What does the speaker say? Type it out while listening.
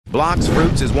Blox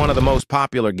Fruits is one of the most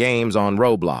popular games on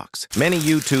Roblox. Many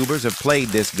YouTubers have played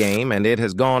this game and it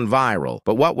has gone viral.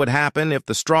 But what would happen if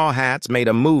the Straw Hats made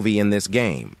a movie in this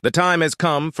game? The time has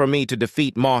come for me to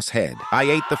defeat Mosshead. I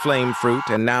ate the flame fruit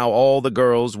and now all the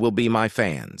girls will be my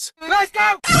fans. Let's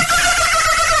go!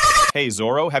 Hey,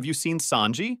 Zoro, have you seen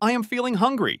Sanji? I am feeling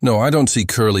hungry. No, I don't see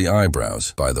curly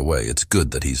eyebrows. By the way, it's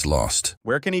good that he's lost.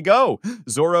 Where can he go?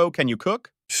 Zoro, can you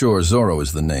cook? Sure, Zoro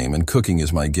is the name, and cooking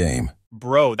is my game.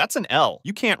 Bro, that's an L.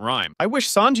 You can't rhyme. I wish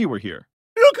Sanji were here.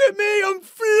 Look at me, I'm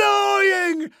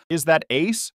flying! Is that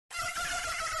Ace?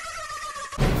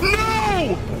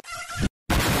 No!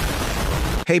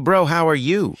 Hey bro, how are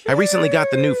you? I recently got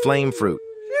the new flame fruit.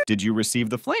 Did you receive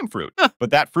the flame fruit?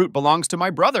 But that fruit belongs to my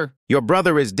brother. Your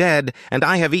brother is dead, and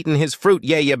I have eaten his fruit,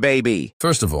 yeah, baby.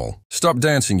 First of all, stop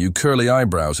dancing, you curly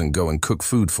eyebrows, and go and cook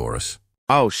food for us.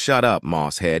 Oh, shut up,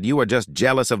 Mosshead. You are just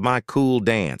jealous of my cool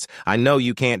dance. I know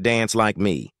you can't dance like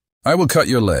me. I will cut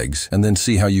your legs, and then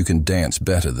see how you can dance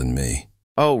better than me.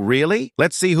 Oh, really?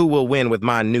 Let's see who will win with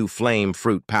my new flame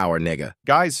fruit power, nigga.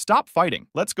 Guys, stop fighting.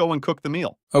 Let's go and cook the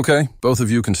meal. Okay, both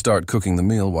of you can start cooking the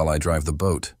meal while I drive the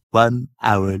boat. 1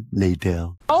 hour later.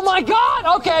 Oh my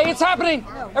God! Okay, it's happening.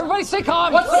 Everybody stay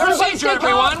calm. What's the procedure,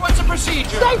 everyone? What's the procedure?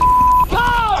 Stay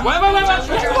calm! Wait.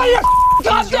 Everybody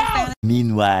calm down!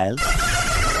 Meanwhile,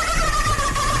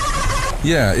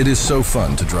 Yeah, it is so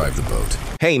fun to drive the boat.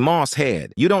 Hey,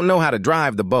 Mosshead, you don't know how to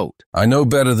drive the boat. I know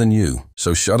better than you,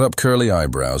 so shut up curly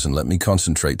eyebrows and let me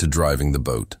concentrate to driving the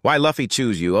boat. Why Luffy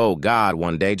choose you? Oh, God,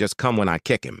 one day. Just come when I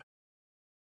kick him.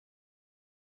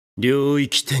 領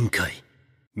域展開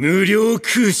無料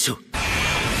空所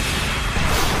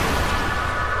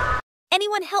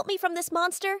Anyone help me from this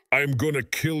monster? I'm gonna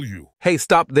kill you. Hey,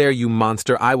 stop there, you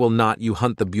monster. I will not. You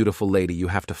hunt the beautiful lady. You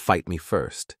have to fight me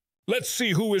first. Let's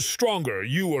see who is stronger,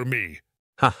 you or me.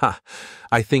 Haha,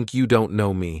 I think you don't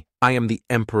know me. I am the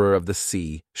Emperor of the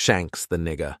Sea, Shanks the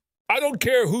nigga. I don't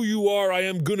care who you are, I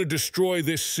am gonna destroy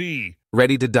this sea.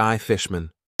 Ready to die, fishman.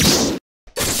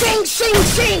 Sing, sing,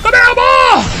 sing!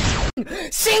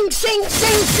 Sing, sing,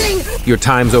 sing, sing! Your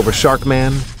time's over, Shark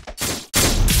Man.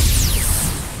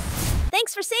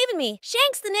 Thanks for saving me.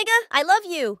 Shanks the nigga, I love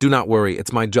you. Do not worry,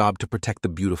 it's my job to protect the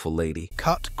beautiful lady.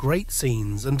 Cut great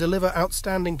scenes and deliver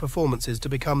outstanding performances to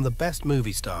become the best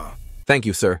movie star. Thank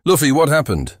you, sir. Luffy, what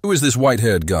happened? Who is this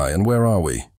white-haired guy and where are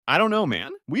we? I don't know,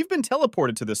 man. We've been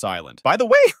teleported to this island. By the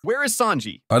way, where is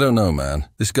Sanji? I don't know, man.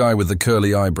 This guy with the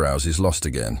curly eyebrows is lost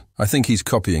again. I think he's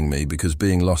copying me because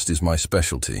being lost is my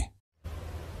specialty.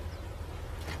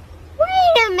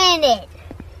 Wait a minute!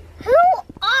 Who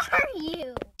are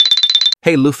you?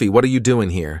 Hey, Luffy, what are you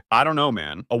doing here? I don't know,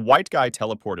 man. A white guy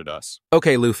teleported us.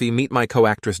 Okay, Luffy, meet my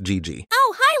co-actress Gigi.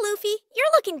 Oh, hi, Luffy.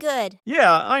 You're looking good.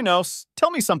 Yeah, I know.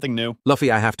 Tell me something new. Luffy,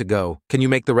 I have to go. Can you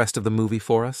make the rest of the movie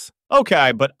for us?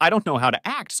 Okay, but I don't know how to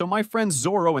act, so my friends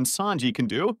Zoro and Sanji can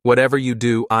do. Whatever you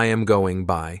do, I am going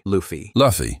by Luffy.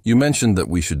 Luffy, you mentioned that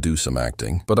we should do some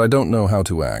acting, but I don't know how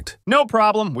to act. No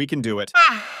problem, we can do it.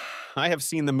 I have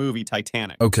seen the movie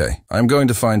Titanic. Okay, I'm going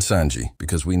to find Sanji,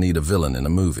 because we need a villain in a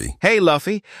movie. Hey,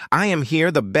 Luffy, I am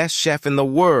here, the best chef in the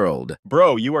world.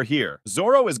 Bro, you are here.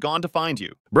 Zoro is gone to find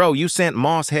you. Bro, you sent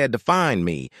Mosshead to find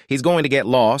me. He's going to get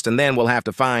lost, and then we'll have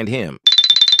to find him.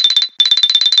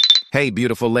 Hey,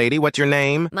 beautiful lady, what's your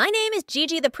name? My name is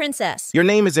Gigi the Princess. Your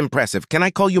name is impressive. Can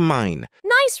I call you mine?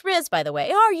 Nice riz, by the way.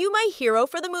 Are you my hero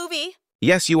for the movie?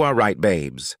 Yes, you are right,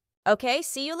 babes. Okay,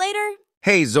 see you later.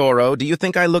 Hey, Zoro, do you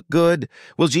think I look good?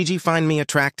 Will Gigi find me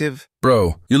attractive?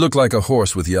 Bro, you look like a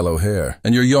horse with yellow hair,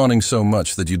 and you're yawning so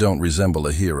much that you don't resemble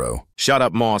a hero. Shut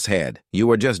up, Mosshead. You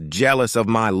are just jealous of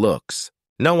my looks.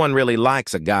 No one really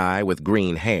likes a guy with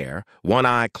green hair, one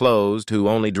eye closed, who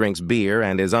only drinks beer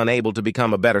and is unable to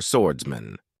become a better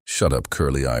swordsman. Shut up,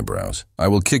 curly eyebrows. I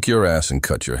will kick your ass and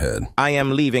cut your head. I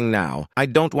am leaving now. I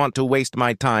don't want to waste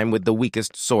my time with the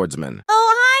weakest swordsman.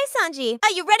 Oh, hi, Sanji.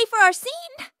 Are you ready for our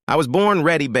scene? I was born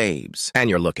ready, babes, and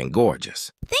you're looking gorgeous.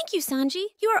 Thank you, Sanji.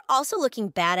 You are also looking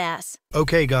badass.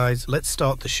 Okay, guys, let's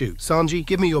start the shoot. Sanji,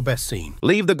 give me your best scene.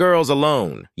 Leave the girls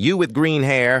alone. You with green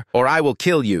hair, or I will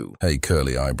kill you. Hey,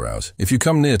 curly eyebrows. If you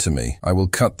come near to me, I will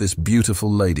cut this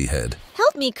beautiful lady head.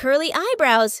 Help me, curly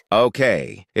eyebrows.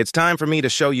 Okay, it's time for me to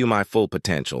show you my full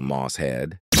potential,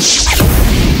 Mosshead.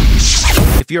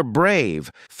 If you're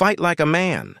brave, fight like a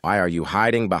man. Why are you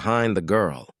hiding behind the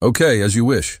girl? Okay, as you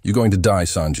wish. You're going to die,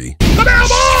 Sanji.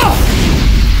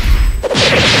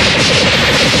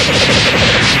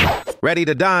 Ready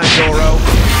to die, Zoro.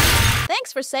 Thanks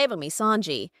Thanks for saving me,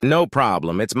 Sanji. No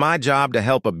problem. It's my job to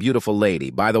help a beautiful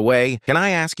lady. By the way, can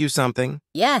I ask you something?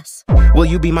 Yes. Will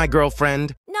you be my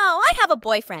girlfriend? No, I have a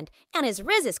boyfriend, and his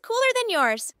riz is cooler than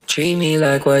yours. Treat me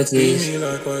like white teeth.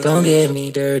 Don't get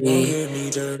me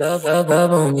dirty. Love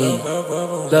on me.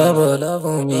 Love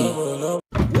on me.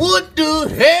 What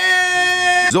the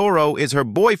hell? Zoro is her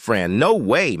boyfriend. No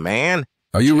way, man.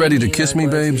 Are you ready to kiss me,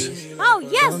 babes? Oh,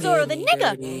 yes, Zoro the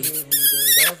nigga.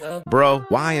 Bro,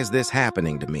 why is this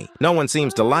happening to me? No one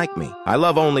seems to like me. I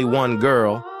love only one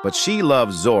girl, but she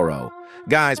loves Zoro.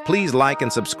 Guys, please like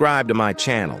and subscribe to my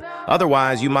channel.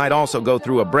 Otherwise, you might also go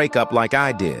through a breakup like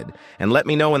I did. And let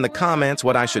me know in the comments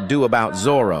what I should do about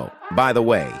Zoro. By the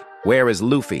way, where is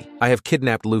Luffy? I have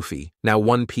kidnapped Luffy. Now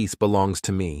One Piece belongs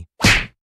to me.